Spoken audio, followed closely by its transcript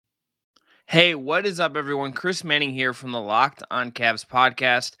Hey, what is up, everyone? Chris Manning here from the Locked on Cavs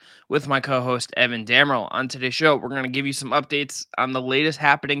podcast with my co host, Evan Damrell. On today's show, we're going to give you some updates on the latest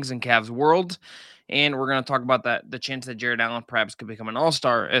happenings in Cavs world, and we're going to talk about the chance that Jarrett Allen perhaps could become an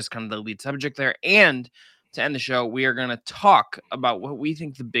all-star as kind of the lead subject there. And to end the show, we are going to talk about what we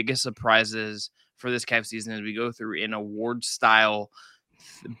think the biggest surprises for this Cavs season as we go through an award style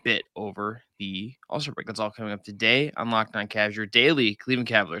bit over the All-Star break. That's all coming up today on Locked On Cavs, your daily Cleveland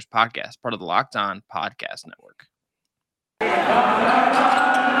Cavaliers podcast, part of the Locked On Podcast Network.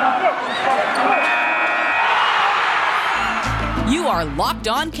 You are Locked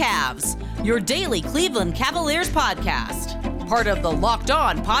On Cavs, your daily Cleveland Cavaliers podcast, part of the Locked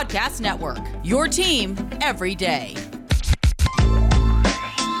On Podcast Network, your team every day.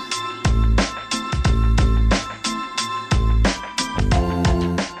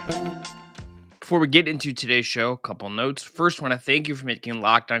 Before we get into today's show, a couple notes. First, I want to thank you for making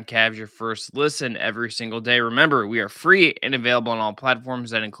Locked On Cavs your first listen every single day. Remember, we are free and available on all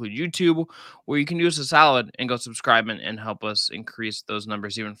platforms that include YouTube, where you can do us a solid and go subscribe and help us increase those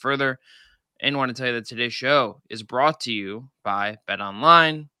numbers even further. And I want to tell you that today's show is brought to you by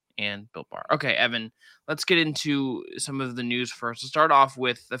BetOnline and Built Bar. Okay, Evan, let's get into some of the news first. To start off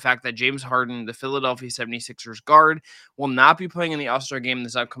with the fact that James Harden, the Philadelphia 76ers guard, will not be playing in the All-Star game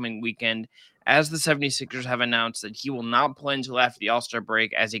this upcoming weekend, as the 76ers have announced that he will not play until after the All-Star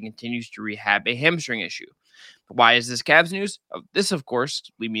break as he continues to rehab a hamstring issue. Why is this Cavs news? This, of course,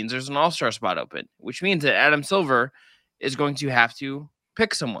 means there's an All-Star spot open, which means that Adam Silver is going to have to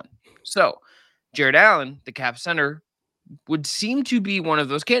pick someone. So, Jarrett Allen, the Cavs center, would seem to be one of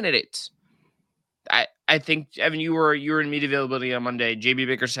those candidates. I think, Evan, you were in media availability on Monday. JB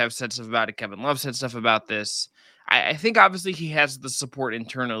Bickerstaff said stuff about it. Kevin Love said stuff about this. I think obviously he has the support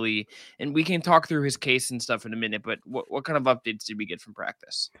internally, and we can talk through his case and stuff in a minute, but what kind of updates did we get from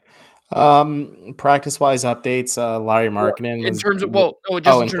practice? Practice-wise updates, Larry Markkinen in terms of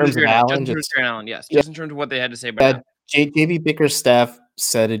Allen, yes. Just in terms of what they had to say about that. JB Bickerstaff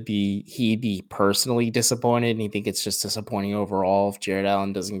said he'd be personally disappointed, and he think it's just disappointing overall if Jarrett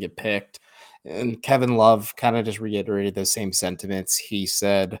Allen doesn't get picked. And Kevin Love kind of just reiterated those same sentiments. He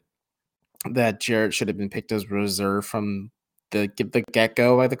said that Jarrett should have been picked as reserve from the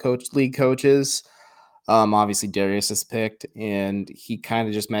get-go by the league coaches. Obviously Darius is picked, and he kind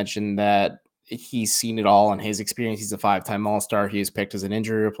of just mentioned that he's seen it all in his experience. He's a 5-time All-Star. He was picked as an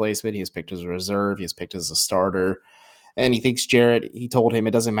injury replacement. He was picked as a reserve. He was picked as a starter. And he thinks Jarrett, he told him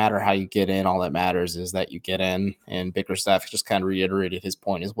it doesn't matter how you get in. All that matters is that you get in. And Bickerstaff just kind of reiterated his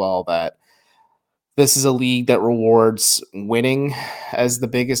point as well, that this is a league that rewards winning as the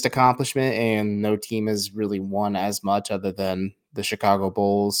biggest accomplishment, and no team has really won as much other than the Chicago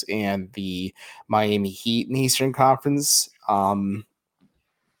Bulls and the Miami Heat in the Eastern Conference.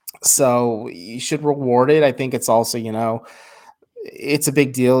 So you should reward it. I think it's also, it's a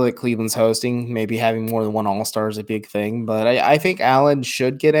big deal that Cleveland's hosting. Maybe having more than one All-Star is a big thing, but I think Allen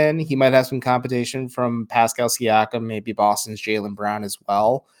should get in. He might have some competition from Pascal Siakam, maybe Boston's Jaylen Brown as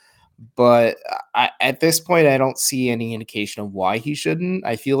well. But at this point, I don't see any indication of why he shouldn't.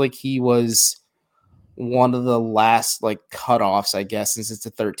 I feel like he was one of the last cutoffs, I guess, since it's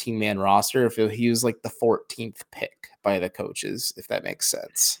a 13-man roster. If he was the 14th pick by the coaches, if that makes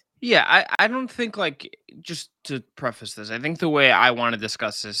sense. Yeah, I don't think, just to preface this, I think the way I want to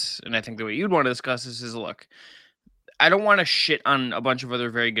discuss this, and I think the way you'd want to discuss this is, look, I don't want to shit on a bunch of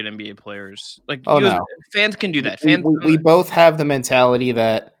other very good NBA players. Fans can do that. We both have the mentality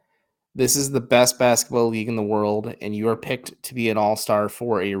that this is the best basketball league in the world, and you are picked to be an all-star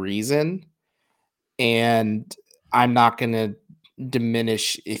for a reason. And I'm not going to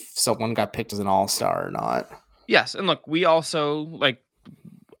diminish if someone got picked as an all-star or not. Yes, and look, we also, the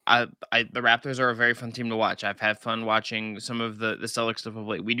Raptors are a very fun team to watch. I've had fun watching some of the Celtics stuff of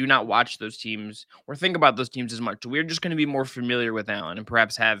late. We do not watch those teams or think about those teams as much. We're just going to be more familiar with Allen and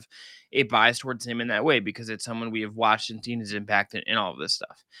perhaps have a bias towards him in that way because it's someone we have watched and seen his impact in all of this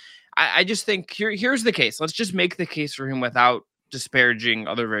stuff. I just think here's the case. Let's just make the case for him without disparaging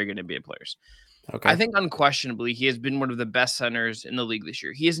other very good NBA players. Okay. I think unquestionably he has been one of the best centers in the league this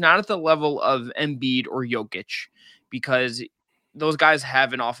year. He is not at the level of Embiid or Jokic because those guys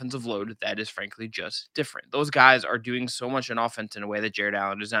have an offensive load that is frankly just different. Those guys are doing so much on offense in a way that Jarrett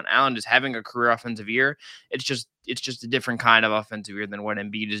Allen is not. Allen is having a career offensive year. It's just a different kind of offensive year than what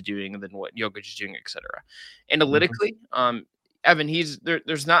Embiid is doing, than what Jokic is doing, etc. Analytically, Evan,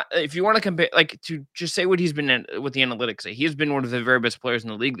 there's not, if you want to compare, like, to just say what he's been in with the analytics say, he's been one of the very best players in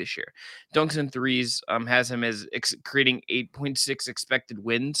the league this year. Dunks and threes has him as creating 8.6 expected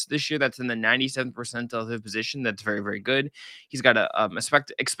wins this year. That's in the 97th percentile of his position. That's very, very good. He's got a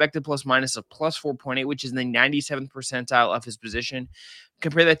expected plus minus of plus 4.8, which is in the 97th percentile of his position.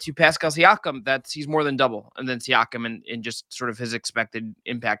 Compare that to Pascal Siakam, he's more than double, and then Siakam in just sort of his expected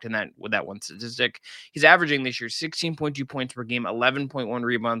impact in that with that one statistic. He's averaging this year 16.2 points per game, 11.1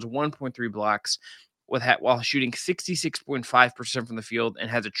 rebounds, 1.3 blocks, while shooting 66.5% from the field, and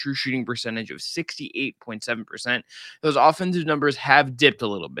has a true shooting percentage of 68.7%. Those offensive numbers have dipped a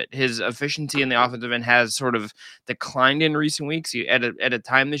little bit. His efficiency in the offensive end has sort of declined in recent weeks. At a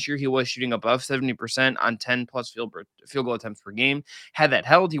time this year, he was shooting above 70% on 10 plus field goal attempts per game. Had that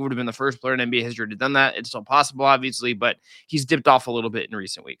held, he would have been the first player in NBA history to have done that. It's still possible, obviously, but he's dipped off a little bit in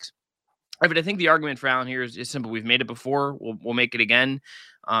recent weeks. But I think the argument for Allen here is simple. We've made it before. We'll make it again.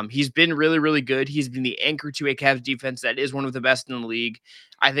 He's been really, really good. He's been the anchor to a Cavs defense that is one of the best in the league.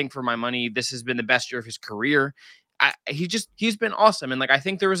 I think for my money, this has been the best year of his career. He's been awesome. And like, I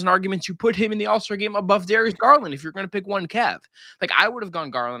think there was an argument to put him in the All-Star game above Darius Garland if you're going to pick one Cav. Like, I would have gone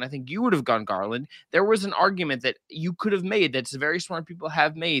Garland. I think you would have gone Garland. There was an argument that you could have made, that's very smart people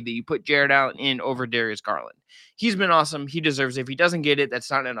have made, that you put Jarrett Allen in over Darius Garland. He's been awesome. He deserves it. If he doesn't get it, that's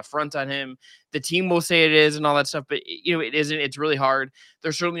not an affront on him. The team will say it is and all that stuff, but it isn't. It's really hard.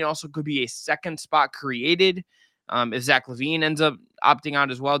 There certainly also could be a second spot created if Zach LaVine ends up opting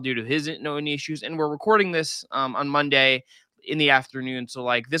out as well due to his knee issues. And we're recording this on Monday in the afternoon. So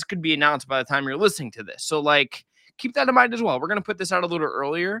like, this could be announced by the time you're listening to this. So like, keep that in mind as well. We're going to put this out a little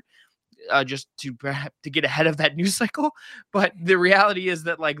earlier just to get ahead of that news cycle. But the reality is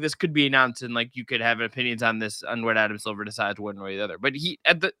that like, this could be announced and like, you could have opinions on this, on what Adam Silver decides one way or the other. But he,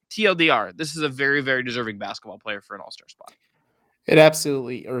 at the TLDR, this is a very, very deserving basketball player for an all-star spot. He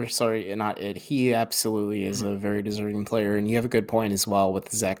absolutely is a very deserving player. And you have a good point as well with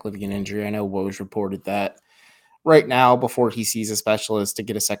the Zach LaVine injury. I know Woj reported that right now, before he sees a specialist to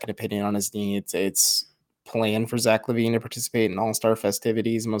get a second opinion on his knee, it's planned for Zach LaVine to participate in all-star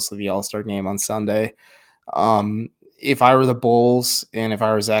festivities, mostly the all-star game on Sunday. If I were the Bulls and if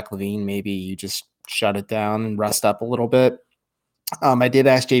I were Zach LaVine, maybe you just shut it down and rest up a little bit. I did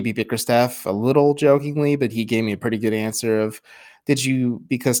ask JB Bickerstaff a little jokingly, but he gave me a pretty good answer of,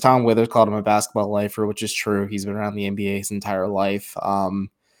 because Tom Withers called him a basketball lifer, which is true. He's been around the NBA his entire life.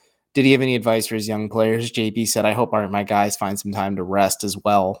 Did he have any advice for his young players? JB said, I hope my guys find some time to rest as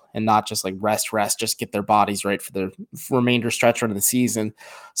well, and not just like rest, just get their bodies right for the remainder stretch run of the season.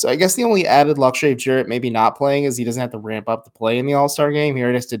 So I guess the only added luxury of Jarrett maybe not playing is he doesn't have to ramp up to play in the All-Star game. He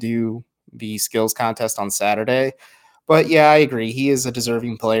already has to do the skills contest on Saturday. But yeah, I agree. He is a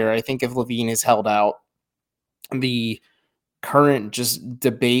deserving player. I think if LaVine is held out, the current just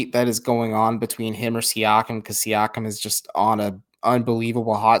debate that is going on between him or Siakam, because Siakam is just on a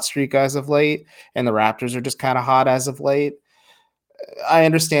unbelievable hot streak as of late, and the Raptors are just kind of hot as of late. I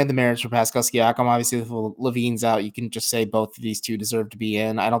understand the merits for Pascal Siakam. Obviously, if LaVine's out, you can just say both of these two deserve to be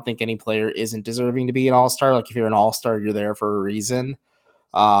in. I don't think any player isn't deserving to be an all-star. Like, if you're an all-star, you're there for a reason.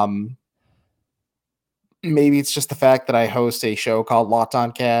 Maybe it's just the fact that I host a show called Locked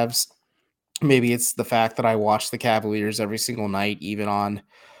On Cavs. Maybe it's the fact that I watch the Cavaliers every single night, even on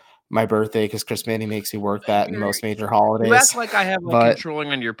my birthday, because Chris Manning makes me work that in most major holidays. You act like I have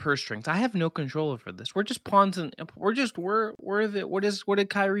controlling on your purse strings. I have no control over this. We're just pawns, and what did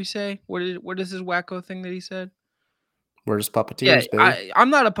Kyrie say? What is his wacko thing that he said? We're just puppeteers, baby.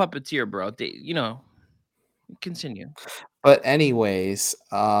 I'm not a puppeteer, bro. Continue. But anyways,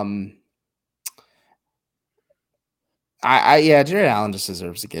 Jarrett Allen just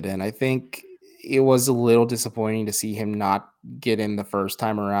deserves to get in. I think it was a little disappointing to see him not get in the first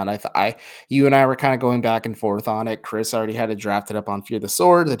time around. You and I were kind of going back and forth on it. Chris already had it drafted up on Fear the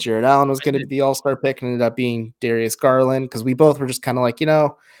Sword that Jarrett Allen was going to be the all-star pick, and ended up being Darius Garland, because we both were just kind of like,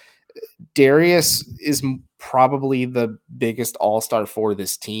 Darius is probably the biggest all-star for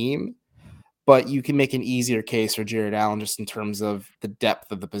this team, but you can make an easier case for Jarrett Allen just in terms of the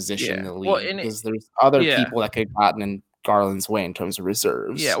depth of the position in the league, because there's other people that could have gotten in Garland's way in terms of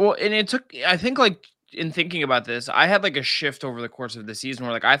reserves. Yeah, well, and it took, I think, like, in thinking about this, I had like a shift over the course of the season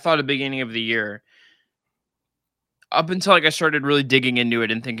where, like, I thought at the beginning of the year, up until like I started really digging into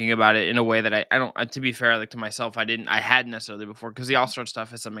it and thinking about it in a way that I don't, to be fair, like to myself, I hadn't necessarily before, because the all-star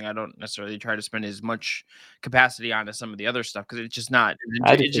stuff is something I don't necessarily try to spend as much capacity on as some of the other stuff, because it's just not,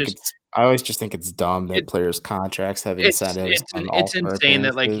 it's just, I always just think it's dumb that it, players' contracts have incentives on it's all-star insane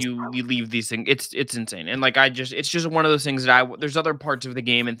that like appearances. you leave these things. It's insane. And like it's just one of those things that there's other parts of the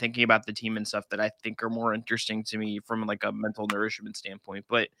game and thinking about the team and stuff that I think are more interesting to me from like a mental nourishment standpoint.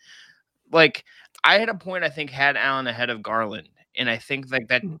 But like I had a point, I think, had Allen ahead of Garland. And I think like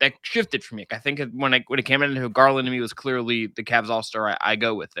that shifted for me. I think when it came into Garland, to me was clearly the Cavs All-Star I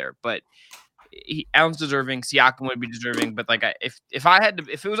go with there. But Allen's deserving. Siakam would be deserving. But like if I had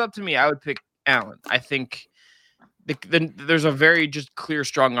to, if it was up to me, I would pick Allen. I think there's a very just clear,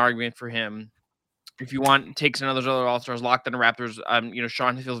 strong argument for him. If you want, takes another other All-Stars, Locked On Raptors.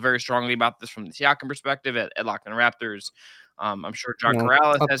 Sean feels very strongly about this from the Siakam perspective at Locked On Raptors. I'm sure John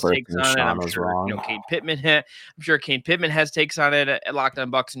Corrales has takes on it. I'm was sure wrong. Kane Pittman. I'm sure Kane Pittman has takes on it at Locked On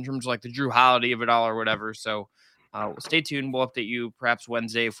Bucks in terms of like the Drew Holiday of it all or whatever. So stay tuned. We'll update you perhaps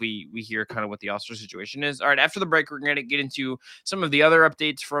Wednesday if we hear kind of what the All-Star situation is. All right, after the break, we're going to get into some of the other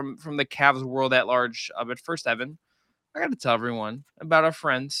updates from the Cavs world at large. But first, Evan, I got to tell everyone about our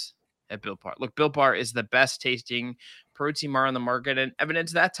friends at Built Bar. Look, Built Bar is the best tasting protein bar on the market, and Evan,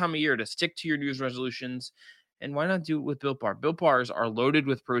 it's that time of year to stick to your New Year's resolutions. And why not do it with Built Bar? Built Bars are loaded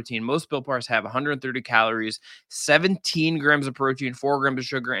with protein. Most Built Bars have 130 calories, 17 grams of protein, 4 grams of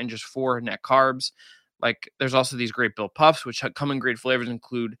sugar, and just 4 net carbs. Like, there's also these great Built Puffs, which come in great flavors,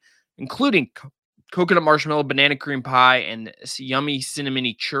 including coconut marshmallow, banana cream pie, and yummy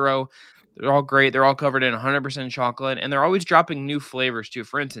cinnamony churro. They're all great. They're all covered in 100% chocolate, and they're always dropping new flavors too.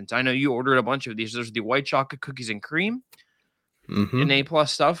 For instance, I know you ordered a bunch of these. There's the white chocolate cookies and cream, and A+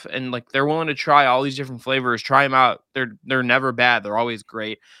 stuff, and like they're willing to try all these different flavors. Try them out. They're never bad. They're always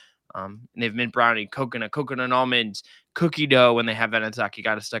great. And they have mint brownie, coconut almonds, cookie dough. When they have that in stock, you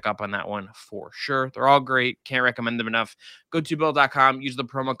got to stick up on that one for sure. They're all great. Can't recommend them enough. Go to Built.com, use the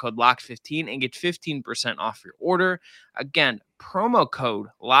promo code LOCKED15 and get 15% off your order. Again, promo code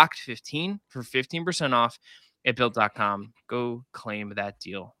LOCKED15 for 15% off at Built.com. Go claim that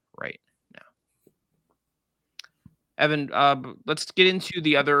deal right now. Evan, let's get into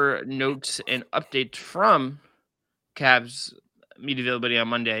the other notes and updates from Cavs media availability on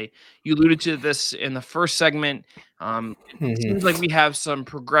Monday. You alluded to this in the first segment. It seems like we have some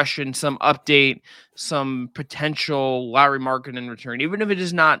progression, some update, some potential Lowry Markkanen return, even if it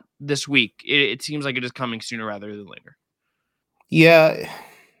is not this week. It seems like it is coming sooner rather than later. Yeah,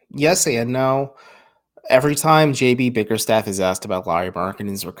 yes and no. Every time JB Bickerstaff is asked about Larry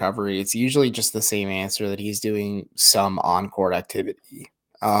Markkanen's recovery, it's usually just the same answer, that he's doing some on-court activity.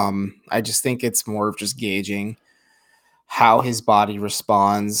 I just think it's more of just gauging how his body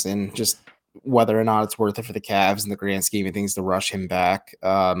responds and just whether or not it's worth it for the Cavs in the grand scheme of things to rush him back.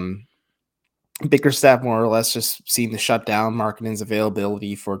 Bickerstaff more or less just seemed to shut down Markkanen's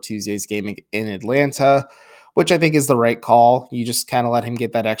availability for Tuesday's game in Atlanta, which I think is the right call. You just kind of let him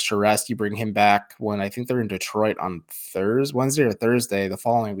get that extra rest. You bring him back when I think they're in Detroit on Wednesday or Thursday, the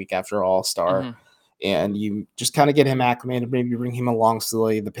following week after All-Star. And you just kind of get him acclimated, maybe bring him along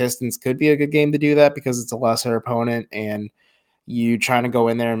slowly. The Pistons could be a good game to do that because it's a lesser opponent, and you trying to go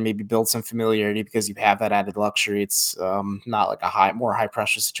in there and maybe build some familiarity because you have that added luxury. It's not like a more high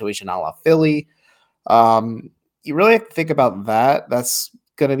pressure situation a la Philly. You really have to think about that. That's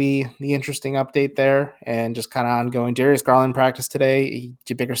going to be the interesting update there, and just kind of ongoing. Darius Garland practiced today.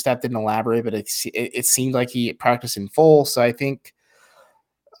 Bickerstaff didn't elaborate, but it seemed like he practiced in full. So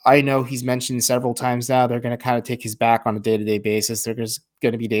I know he's mentioned several times now they're going to kind of take his back on a day-to-day basis. There's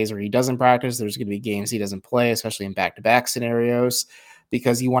going to be days where he doesn't practice. There's going to be games he doesn't play, especially in back-to-back scenarios,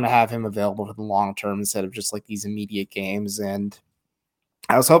 because you want to have him available for the long term instead of just like these immediate games. And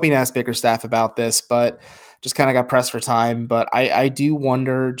I was hoping to ask Bickerstaff about this, but just kind of got pressed for time. But I do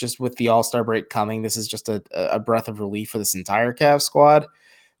wonder, just with the All-Star break coming, this is just a breath of relief for this entire Cavs squad,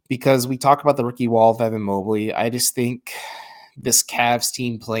 because we talk about the rookie wall of Evan Mobley. I just think this Cavs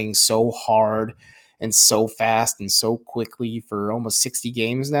team playing so hard and so fast and so quickly for almost 60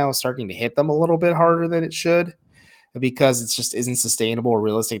 games now is starting to hit them a little bit harder than it should, because it just isn't sustainable or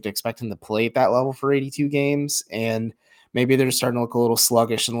realistic to expect them to play at that level for 82 games. And maybe they're just starting to look a little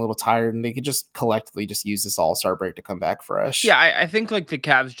sluggish and a little tired, and they could just collectively just use this All-Star break to come back fresh. Yeah, I think like the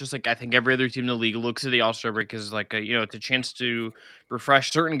Cavs, just like I think every other team in the league, looks at the All-Star break as like it's a chance to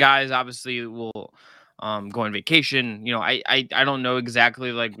refresh. Certain guys obviously will go on vacation. I don't know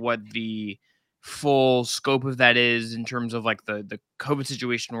exactly like what the full scope of that is in terms of like the COVID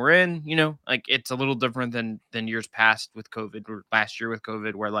situation we're in. Like it's a little different than years past with COVID, or last year with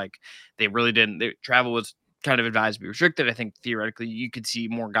COVID, where like they really didn't. Travel was kind of advised to be restricted. I think theoretically you could see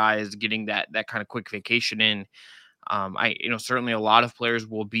more guys getting that kind of quick vacation in. Certainly a lot of players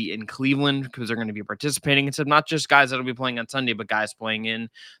will be in Cleveland because they're going to be participating. It's not just guys that'll be playing on Sunday, but guys playing in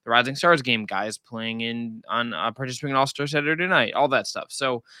the Rising Stars game, guys playing in on participating in All-Star Saturday night, all that stuff.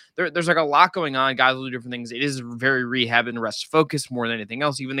 So there's like a lot going on. Guys will do different things. It is very rehab and rest focused more than anything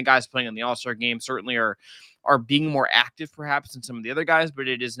else. Even the guys playing on the All-Star game certainly are being more active perhaps than some of the other guys, but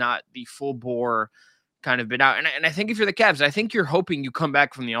it is not the full bore kind of been out. And I think if you're the Cavs, I think you're hoping you come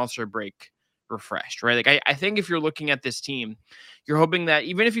back from the All-Star break refreshed, right? Like I think if you're looking at this team, you're hoping that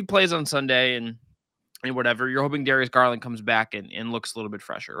even if he plays on Sunday and whatever, you're hoping Darius Garland comes back and looks a little bit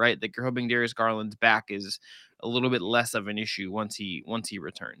fresher, right? Like you're hoping Darius Garland's back is a little bit less of an issue once he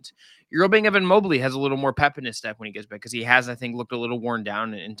returns. You're hoping Evan Mobley has a little more pep in his step when he gets back, because he has, I think, looked a little worn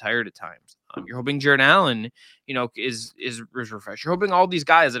down and tired at times. You're hoping Jarrett Allen, is refreshed. You're hoping all these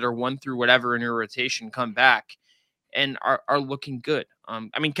guys that are 1 through whatever in your rotation come back and are looking good.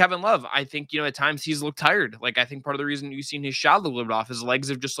 Kevin Love, I think, at times he's looked tired. Like, I think part of the reason you've seen his shot a little bit off, his legs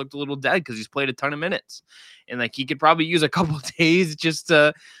have just looked a little dead because he's played a ton of minutes. And like, he could probably use a couple of days just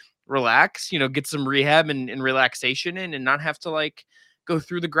to relax, get some rehab and relaxation in, and not have to like go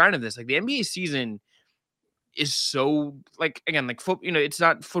through the grind of this. Like, the NBA season is so like, again, like it's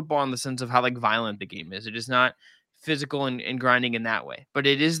not football in the sense of how like violent the game is. It is not physical and grinding in that way, but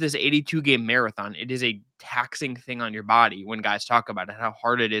it is this 82 game marathon. It is a taxing thing on your body when guys talk about it, how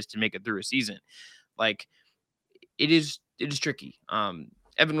hard it is to make it through a season. Like, it is tricky.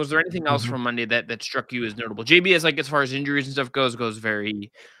 Evan, was there anything else from Monday that struck you as notable? JB is like, as far as injuries and stuff goes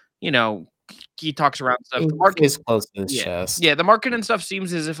very, he talks around stuff. The market is close to his chest. Yeah, the market and stuff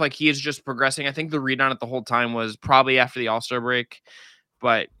seems as if like he is just progressing. I think the read on it the whole time was probably after the All-Star break.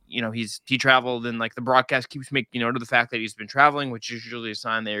 But, he traveled, and like the broadcast keeps making note of the fact that he's been traveling, which is usually a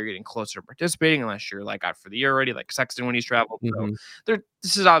sign that you're getting closer to participating, unless you're like out for the year already, like Sexton when he's traveled. So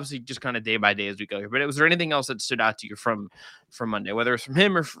this is obviously just kind of day by day as we go here. But was there anything else that stood out to you from Monday, whether it's from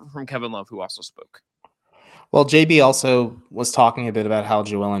him or from Kevin Love, who also spoke? Well, JB also was talking a bit about how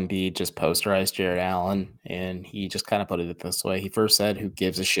Joel Embiid just posterized Jarrett Allen, and he just kind of put it this way. He first said, "Who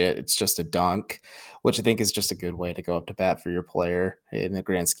gives a shit? It's just a dunk," which I think is just a good way to go up to bat for your player in the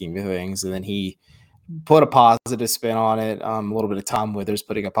grand scheme of things. And then he put a positive spin on it. A little bit of Tom Withers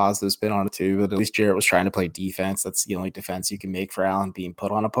putting a positive spin on it too, but at least Jarrett was trying to play defense. That's the only defense you can make for Allen being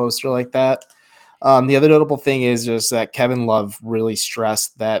put on a poster like that. The other notable thing is just that Kevin Love really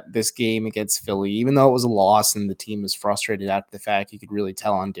stressed that this game against Philly, even though it was a loss and the team was frustrated after the fact, you could really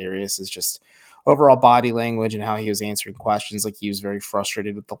tell on Darius's just overall body language and how he was answering questions. Like, he was very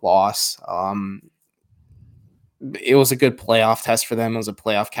frustrated with the loss. It was a good playoff test for them. It was a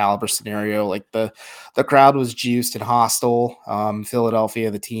playoff caliber scenario. Like, the crowd was juiced and hostile. Philadelphia,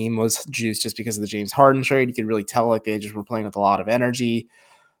 the team, was juiced just because of the James Harden trade. You could really tell like they just were playing with a lot of energy.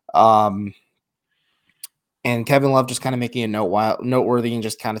 And Kevin Love just kind of making a noteworthy and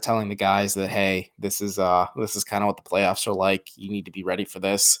just kind of telling the guys that, hey, this is kind of what the playoffs are like. You need to be ready for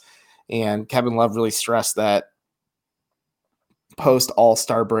this. And Kevin Love really stressed that post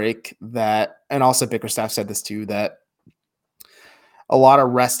All-Star break and also Bickerstaff said this too, that a lot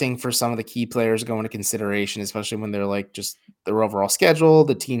of resting for some of the key players go into consideration, especially when they're like just their overall schedule,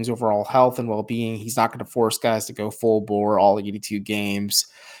 the team's overall health and well-being. He's not going to force guys to go full bore all 82 games.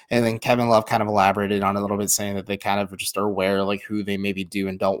 And then Kevin Love kind of elaborated on it a little bit, saying that they kind of just are aware like who they maybe do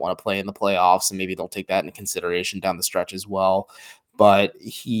and don't want to play in the playoffs, and maybe they'll take that into consideration down the stretch as well. But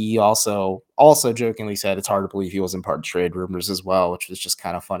he also jokingly said it's hard to believe he wasn't part of trade rumors as well, which was just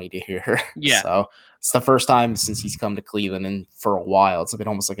kind of funny to hear. Yeah. So it's the first time since he's come to Cleveland and for a while. It's been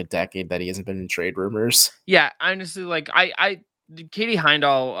almost like a decade that he hasn't been in trade rumors. Yeah, honestly, like Katie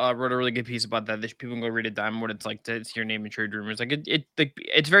Heindall wrote a really good piece about that. People can go read it down what it's like to see your name in trade rumors. Like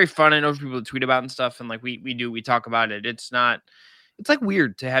it's very fun. I know people to tweet about and stuff, and like we talk about it. It's like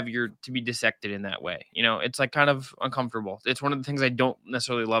weird to be dissected in that way. It's like kind of uncomfortable. It's one of the things I don't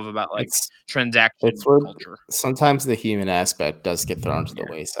necessarily love about like transaction culture. Sometimes the human aspect does get thrown to the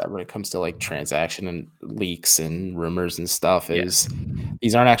wayside when it comes to like transaction and leaks and rumors and stuff. These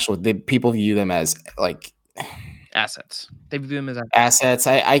aren't actual. People view them as like assets. They view them as assets.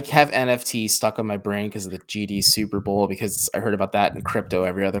 I have NFT stuck on my brain because of the GD Super Bowl, because I heard about that in crypto,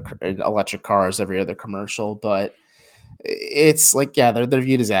 electric cars, every other commercial. But it's like, yeah, they're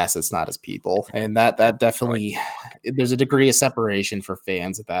viewed as assets, not as people. And that definitely, there's a degree of separation for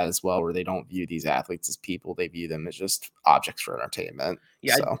fans of that as well, where they don't view these athletes as people. They view them as just objects for entertainment.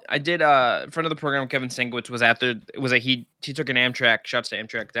 Yeah, so. I did in front of the program, Kevin Singwitz he took an Amtrak, shouts to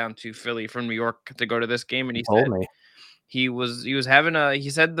Amtrak, down to Philly from New York to go to this game, and he told me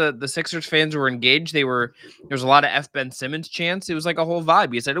He said the Sixers fans were engaged. There was a lot of F. Ben Simmons chants. It was like a whole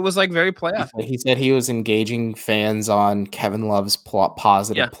vibe. He said it was like very playoff. He said he was engaging fans on Kevin Love's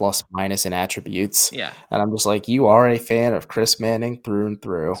positive Yeah. plus minus and attributes. Yeah. And I'm just like, you are a fan of Chris Manning through and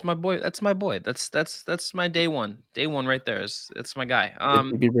through. That's my boy. That's my boy. That's my day one. Day one right there. That's my guy.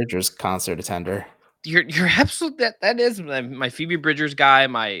 Phoebe Bridgers concert attender. You're absolutely that is my Phoebe Bridgers guy.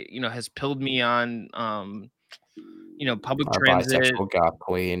 Has pilled me on public Our transit. bisexual god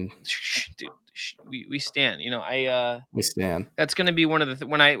queen. Dude, we stand. We stand. That's gonna be one of the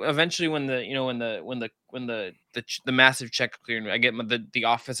when the massive check clearing, I get the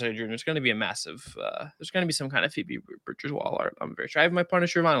office I drew. There's gonna be a massive. There's gonna be some kind of Phoebe Bridgers wall art. I'm very sure. I have my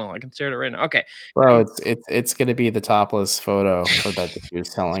Punisher vinyl. I can stare at it right now. Okay, bro, it's gonna be the topless photo for that she was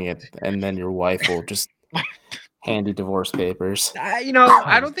telling it, and then your wife will just hand you divorce papers. I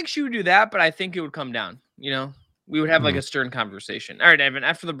don't think she would do that, but I think it would come down. We would have like a stern conversation. All right, Evan,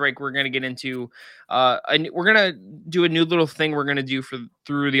 after the break, we're going to get into we're going to do a new little thing we're going to do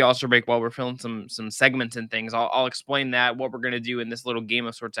through the All-Star break while we're filming some segments and things. I'll explain what we're going to do in this little game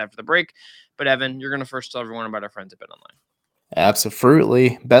of sorts after the break. But Evan, you're going to first tell everyone about our friends at BetOnline.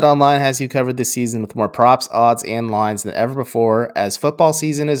 Absolutely. BetOnline has you covered this season with more props, odds, and lines than ever before as football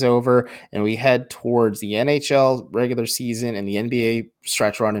season is over and we head towards the NHL regular season and the NBA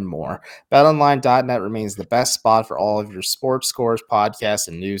stretch run and more. BetOnline.net remains the best spot for all of your sports scores, podcasts,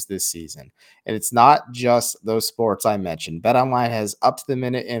 and news this season. And it's not just those sports I mentioned. BetOnline has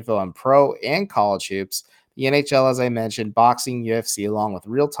up-to-the-minute info on pro and college hoops, the NHL, as I mentioned, boxing, UFC, along with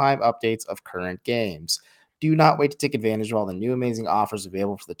real-time updates of current games. Do not wait to take advantage of all the new amazing offers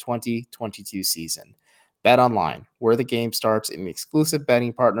available for the 2022 season. Bet Online, where the game starts, and the exclusive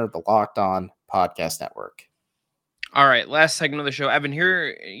betting partner of the Locked On Podcast Network. All right, last segment of the show. Evan,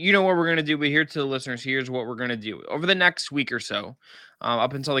 here, you know what we're going to do, but here to the listeners, here's what we're going to do. Over the next week or so,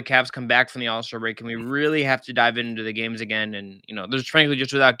 up until the Cavs come back from the All-Star break, and we really have to dive into the games again. And, there's frankly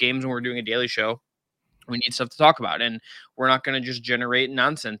just without games when we're doing a daily show, we need stuff to talk about, and we're not going to just generate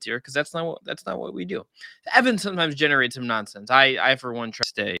nonsense here because that's not what we do. Evan sometimes generates some nonsense. I for one try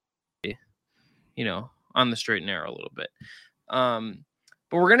to stay, on the straight and narrow a little bit.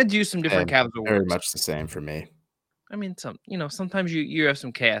 But we're gonna do some different Cavs awards. Very much the same for me. I mean, sometimes you have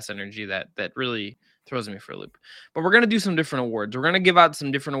some chaos energy that really throws me for a loop. But we're going to do some different awards. We're going to give out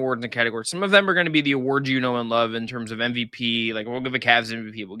some different awards and categories. Some of them are going to be the awards you know and love in terms of MVP. Like, we'll give a Cavs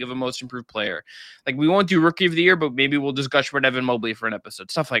MVP. We'll give a most improved player. Like, we won't do rookie of the year, but maybe we'll just gush about Evan Mobley for an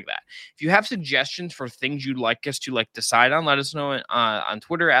episode. Stuff like that. If you have suggestions for things you'd like us to decide on, let us know on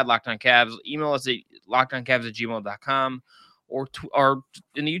Twitter at LockedOnCavs. Email us at lockedoncavs@gmail.com. Or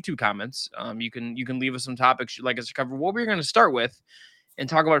in the YouTube comments, you can leave us some topics you'd like us to cover. What we're going to start with and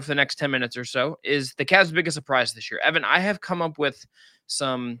talk about for the next 10 minutes or so is the Cavs' biggest surprise this year. Evan, I have come up with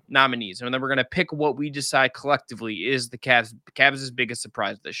some nominees, and then we're going to pick what we decide collectively is the Cavs' biggest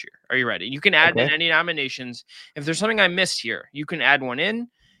surprise this year. Are you ready? You can add in any nominations. If there's something I missed here, you can add one in,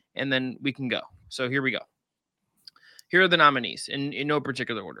 and then we can go. So here we go. Here are the nominees in no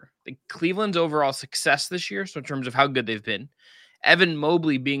particular order. The Cleveland's overall success this year, so in terms of how good they've been. Evan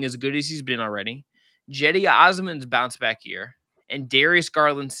Mobley being as good as he's been already. Cedi Osman's bounce back year. And Darius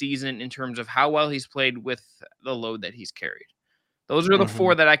Garland's season in terms of how well he's played with the load that he's carried. Those are the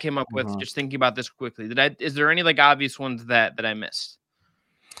four that I came up with just thinking about this quickly. Is there any obvious ones that I missed?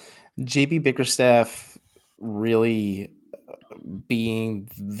 JB Bickerstaff really being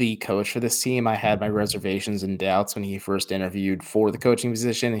the coach for this team. I had my reservations and doubts when he first interviewed for the coaching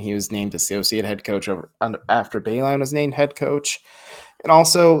position, and he was named associate head coach after Beilein was named head coach. And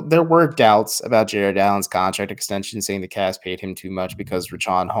also, there were doubts about Jarrett Allen's contract extension, saying the Cavs paid him too much because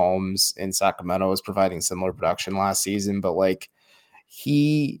Richaun Holmes in Sacramento was providing similar production last season. But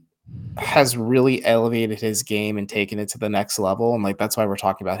he has really elevated his game and taken it to the next level. And that's why we're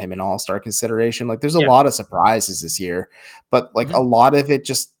talking about him in all-star consideration. There's a lot of surprises this year, but a lot of it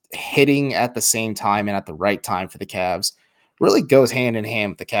just hitting at the same time and at the right time for the Cavs really goes hand in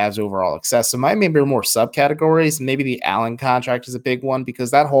hand with the Cavs' overall success. So maybe more subcategories. Maybe the Allen contract is a big one because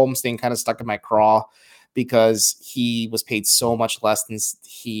that Holmes thing kind of stuck in my craw because he was paid so much less than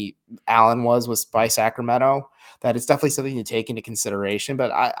Allen was by Sacramento. That it's definitely something to take into consideration. But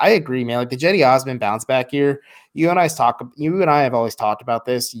I agree, man. The Cedi Osman bounce back year, you and I have always talked about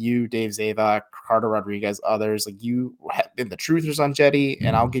this. You, Dave Zavak, Carter Rodriguez, others. You have been the truthers on Cedi,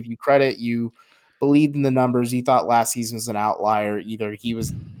 and I'll give you credit. You believed in the numbers. You thought last season was an outlier. Either he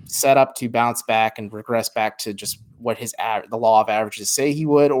was set up to bounce back and regress back to just what the law of averages say he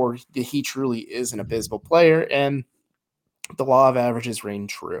would, or he truly is an abysmal player. And the law of averages reign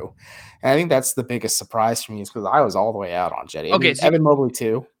true. And I think that's the biggest surprise for me is because I was all the way out on Jetty. I Okay, mean, Evan Mobley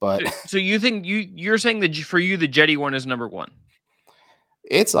too, but so you think you're saying that for you the Jetty one is number one?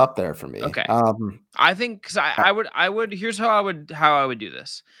 it's up there for me. Okay, I think because I would here's how I would do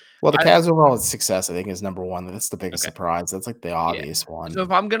this. Well, the I Cavs' overall success, I think, is number one. That's the biggest Okay. surprise. That's like the Yeah. obvious one. So if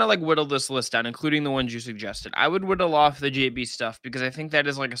I'm gonna like whittle this list down, including the ones you suggested, I would whittle off the JB stuff because I think that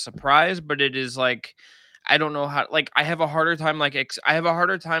is like a surprise, but it is like I don't know how. Like I have a harder time I have a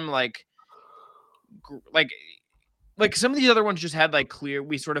harder time like some of these other ones just had like clear.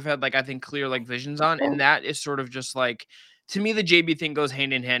 We sort of had like I think clear like visions on, and that is sort of just like. To me, the JB thing goes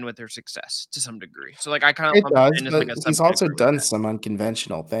hand in hand with their success to some degree. So, like, I kind of It lump it does, in as but like a he's also subcategory with done that. some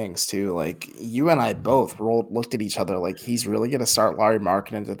unconventional things too. Like you and I both looked at each other like he's really going to start Larry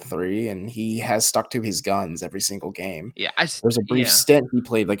Markkinen at the three, and he has stuck to his guns every single game. Yeah, There's a brief yeah. stint he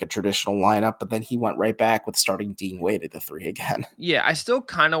played like a traditional lineup, but then he went right back with starting Dean Wade at the three again. Yeah, I still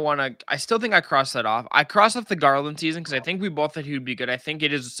kind of want to. I still think I crossed that off. I crossed off the Garland season because I think we both thought he would be good. I think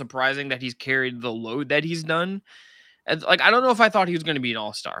it is surprising that he's carried the load that he's done. And like, I don't know if I thought he was going to be an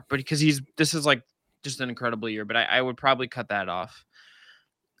all-star, but because this is like just an incredible year. But I would probably cut that off.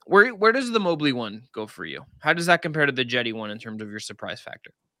 Where does the Mobley one go for you? How does that compare to the Jetty one in terms of your surprise factor?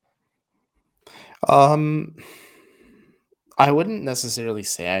 Um, I wouldn't necessarily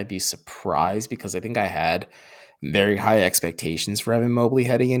say I'd be surprised because I think I had very high expectations for Evan Mobley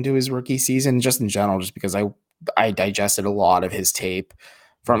heading into his rookie season, just in general, just because I digested a lot of his tape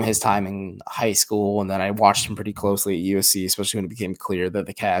from his time in high school, and then I watched him pretty closely at USC, especially when it became clear that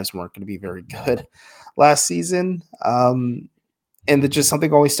the Cavs weren't going to be very good last season. And that just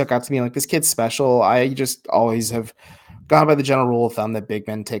something always stuck out to me, like this kid's special. I just always have gone by the general rule of thumb that big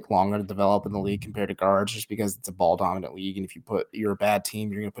men take longer to develop in the league compared to guards, just because it's a ball dominant league. And if you're a bad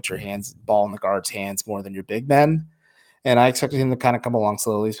team, you're going to put your ball in the guard's hands more than your big men. And I expected him to kind of come along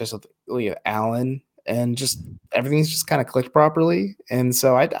slowly, especially with Allen, and just everything's just kind of clicked properly. And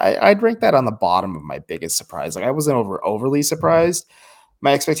so I'd rank that on the bottom of my biggest surprise. Like I wasn't overly surprised.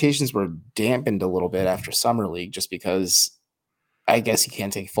 My expectations were dampened a little bit after summer league, just because I guess you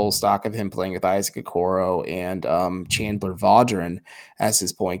can't take full stock of him playing with Isaac Okoro and Chandler Vaudrin as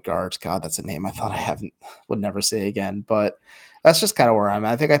his point guards. God, that's a name I thought would never say again. But that's just kind of where I'm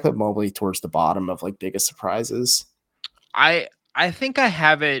at. I think I put Mobley towards the bottom of like biggest surprises. I think I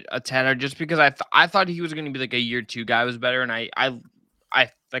have it a tenner just because I thought he was going to be like a year two guy was better, and I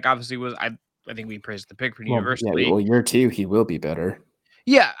like obviously I think we praised the pick pretty universally. Yeah, well, year two he will be better.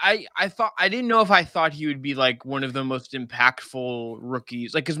 Yeah, I thought I didn't know if I thought he would be like one of the most impactful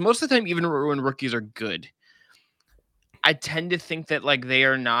rookies, like because most of the time, even when rookies are good, I tend to think that like they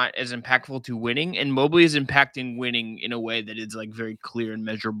are not as impactful to winning, and Mobley is impacting winning in a way that is like very clear and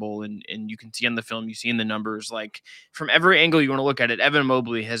measurable, and you can see on the film, you see in the numbers, like from every angle you want to look at it, Evan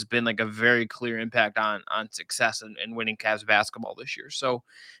Mobley has been like a very clear impact on success and winning Cavs basketball this year. So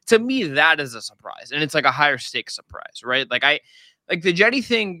to me, that is a surprise, and it's like a higher stakes surprise, right? Like the Jetty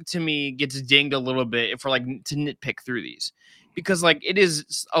thing to me gets dinged a little bit if we're like to nitpick through these. Because like it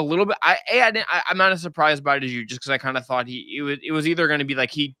is a little bit, I'm not as surprised by it as you, just because I kind of thought it was either going to be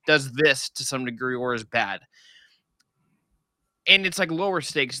like he does this to some degree or is bad, and it's like lower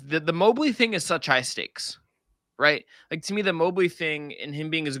stakes. The Mobley thing is such high stakes, right? Like to me, the Mobley thing and him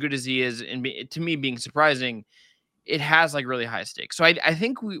being as good as he is, and to me being surprising, it has like really high stakes. So I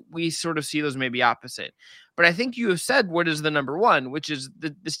think we sort of see those maybe opposite, but I think you have said what is the number one, which is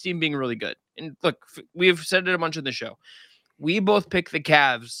this team being really good. And look, we've said it a bunch in the show. We both picked the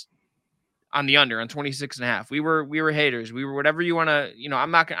Cavs on the under on 26.5. We were haters. We were whatever you want to, I'm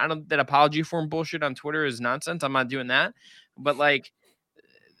not going to, I don't, that apology form bullshit on Twitter is nonsense. I'm not doing that. But like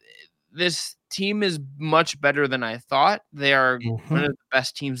this team is much better than I thought. They are one of the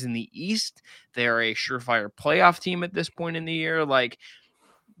best teams in the East. They are a surefire playoff team at this point in the year. Like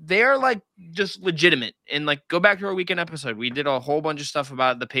they're like just legitimate. And like go back to our weekend episode. We did a whole bunch of stuff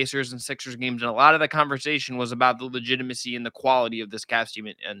about the Pacers and Sixers games, and a lot of the conversation was about the legitimacy and the quality of this Cavs team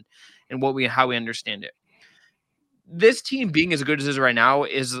and how we understand it. This team being as good as it is right now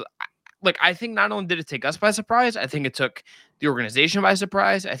is like, I think not only did it take us by surprise, I think it took the organization by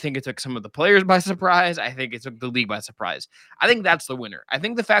surprise. I think it took some of the players by surprise. I think it took the league by surprise. I think that's the winner. I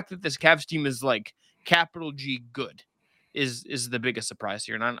think the fact that this Cavs team is like capital G good is the biggest surprise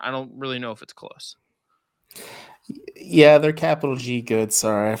here, and I don't really know if it's close. Yeah, they're capital G good.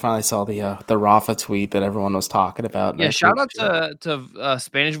 Sorry, I finally saw the Rafa tweet that everyone was talking about. Yeah, shout out to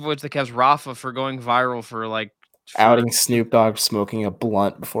Spanish Voice the Cavs Rafa for going viral for like outing Snoop Dogg smoking a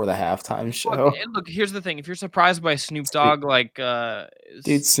blunt before the halftime show. Look, here's the thing. If you're surprised by Snoop Dogg, like,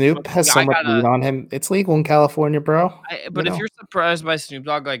 Dude, Snoop has smoking, so much weed on him. It's legal in California, bro. but if you're surprised by Snoop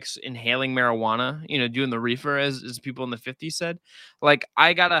Dogg, like, inhaling marijuana, doing the reefer, as people in the 50s said, like,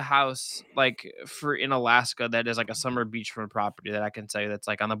 I got a house, like, in Alaska that is like a summer beachfront property that I can tell you that's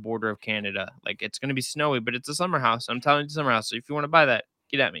like on the border of Canada. Like, it's going to be snowy, but it's a summer house. I'm telling you, it's a summer house. So if you want to buy that,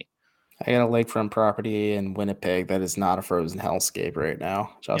 get at me. I got a lakefront property in Winnipeg that is not a frozen hellscape right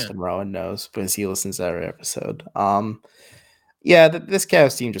now. Justin Rowan knows because he listens to every episode. Yeah, this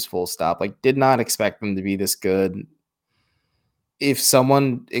Cavs team just full stop. Like, did not expect them to be this good. If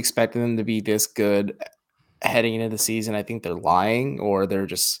someone expected them to be this good heading into the season, I think they're lying or they're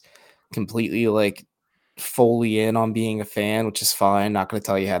just completely like fully in on being a fan, which is fine. Not going to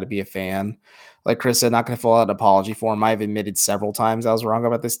tell you how to be a fan. Like Chris said, not going to fill out an apology for him. I've admitted several times I was wrong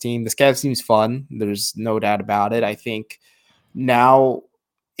about this team. This Cavs team's fun. There's no doubt about it. I think now,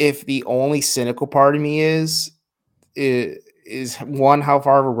 if the only cynical part of me is one, how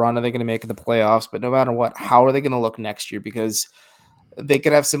far of a run are they going to make in the playoffs? But no matter what, how are they going to look next year? Because they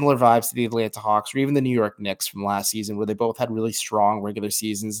could have similar vibes to the Atlanta Hawks or even the New York Knicks from last season, where they both had really strong regular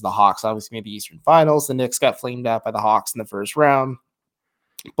seasons. The Hawks obviously made the Eastern Finals. The Knicks got flamed out by the Hawks in the first round.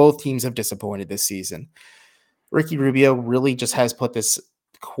 Both teams have disappointed this season. Ricky Rubio really just has put this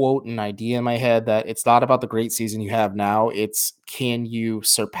quote and idea in my head that it's not about the great season you have now. It's, can you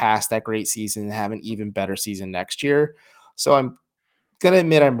surpass that great season and have an even better season next year? So I'm going to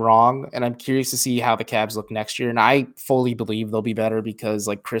admit I'm wrong, and I'm curious to see how the Cavs look next year. And I fully believe they'll be better because,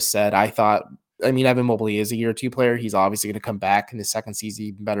 like Chris said, Evan Mobley is a year 2 player. He's obviously going to come back in his second season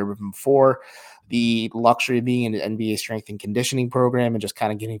even better than before. The luxury of being in an NBA strength and conditioning program and just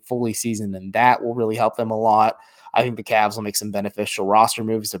kind of getting fully seasoned, and that will really help them a lot. I think the Cavs will make some beneficial roster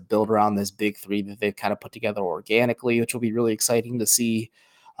moves to build around this big three that they've kind of put together organically, which will be really exciting to see.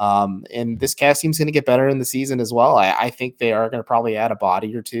 And this Cavs team's going to get better in the season as well. I think they are going to probably add a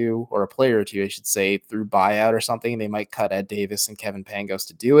body or two, or a player or two, I should say, through buyout or something. They might cut Ed Davis and Kevin Pangos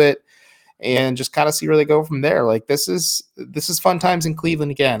to do it, and just kind of see where they go from there. Like, this is fun times in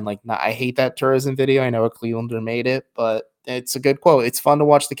Cleveland again. Like, I hate that tourism video. I know a Clevelander made it, but it's a good quote. It's fun to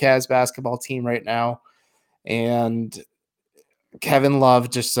watch the Cavs basketball team right now. And Kevin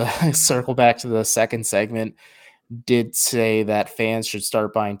Love, just to circle back to the second segment, did say that fans should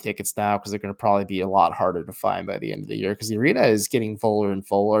start buying tickets now because they're going to probably be a lot harder to find by the end of the year because the arena is getting fuller and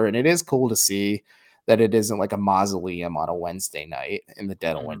fuller. And it is cool to see that it isn't like a mausoleum on a Wednesday night in the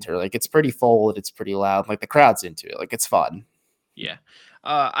dead of winter. Like, it's pretty full and it's pretty loud. Like, the crowd's into it. Like, it's fun. Yeah.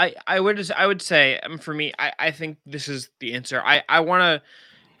 I would say, for me, I think this is the answer. I want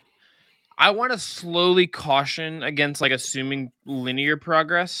to slowly caution against like assuming linear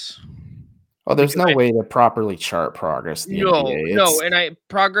progress. Oh, there's no way to properly chart progress in the NBA. No, and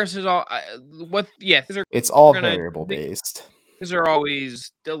progress is all it's all variable based. These are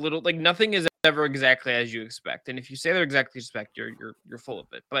always a little, like, nothing is ever exactly as you expect, and if you say they're exactly as you expect, you're full of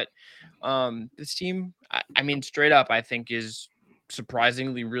it. But this team, I mean, straight up, I think is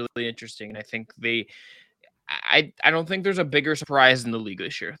surprisingly really interesting, and I think I don't think there's a bigger surprise in the league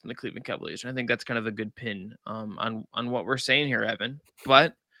this year than the Cleveland Cavaliers, and I think that's kind of a good pin on what we're saying here, Evan.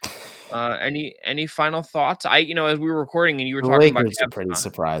 But any final thoughts? As we were recording and you were talking about, Lakers are pretty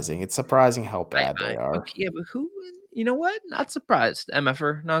surprising. It's surprising how bad they are. Okay, yeah, but who? You know what? Not surprised,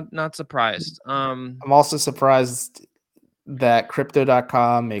 MFer. Not surprised. I'm also surprised that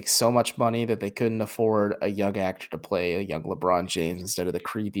Crypto.com makes so much money that they couldn't afford a young actor to play a young LeBron James instead of the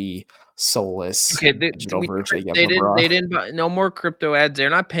creepy, soulless digital version of young LeBron. They didn't buy, no more crypto ads. They're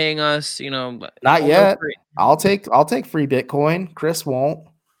not paying us. Not yet. I'll take free Bitcoin. Chris won't.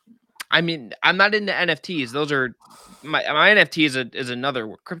 I mean, I'm not into NFTs. Those are my NFT is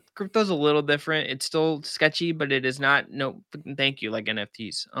another. Crypto's a little different. It's still sketchy, but it is not. No, thank you, like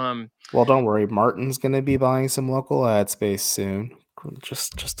NFTs. Well, don't worry. Martin's gonna be buying some local ad space soon.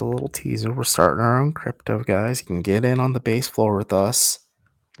 Just a little teaser. We're starting our own crypto, guys. You can get in on the base floor with us.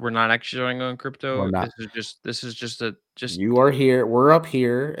 We're not actually going on crypto. We're not. This is just. You are here. We're up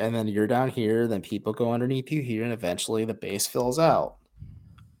here, and then you're down here. Then people go underneath you here, and eventually the base fills out.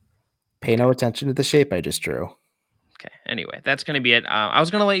 Pay no attention to the shape I just drew. Okay. Anyway, that's going to be it. I was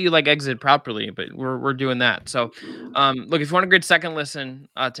going to let you exit properly, but we're doing that. So, look, if you want a good second listen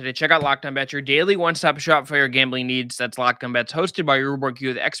today, check out Locked On Bet, your daily one-stop shop for your gambling needs. That's Locked On Bets, hosted by your Q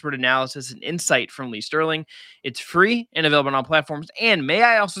with expert analysis and insight from Lee Sterling. It's free and available on all platforms. And may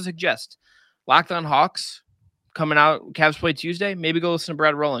I also suggest, Locked On Hawks coming out. Cavs play Tuesday. Maybe go listen to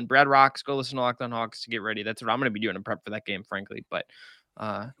Brad Rowland. Brad rocks. Go listen to Locked On Hawks to get ready. That's what I'm going to be doing in prep for that game, frankly. But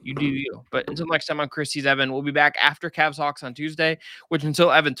You do you. But until next time, I'm Chris. He's Evan. We'll be back after Cavs Hawks on Tuesday, which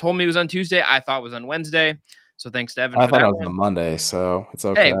until Evan told me it was on Tuesday, I thought was on Wednesday. So thanks to Evan I for thought that it was one. on Monday, so it's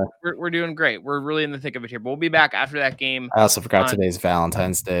okay. Hey, we're doing great. We're really in the thick of it here. But we'll be back after that game. I also forgot today's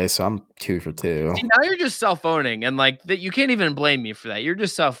Valentine's Day, so I'm 2 for 2. See, now you're just self-owning, and like that, you can't even blame me for that. You're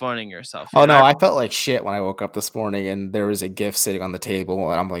just self-owning yourself. Oh no, I felt like shit when I woke up this morning and there was a gift sitting on the table,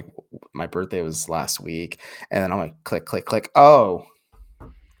 and I'm like, my birthday was last week, and then I'm like, click, click, click. Oh,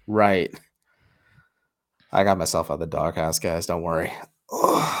 right. I got myself out of the doghouse, guys. Don't worry.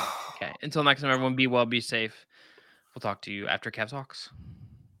 Okay. Until next time, everyone, be well, be safe. We'll talk to you after Cavs Hawks.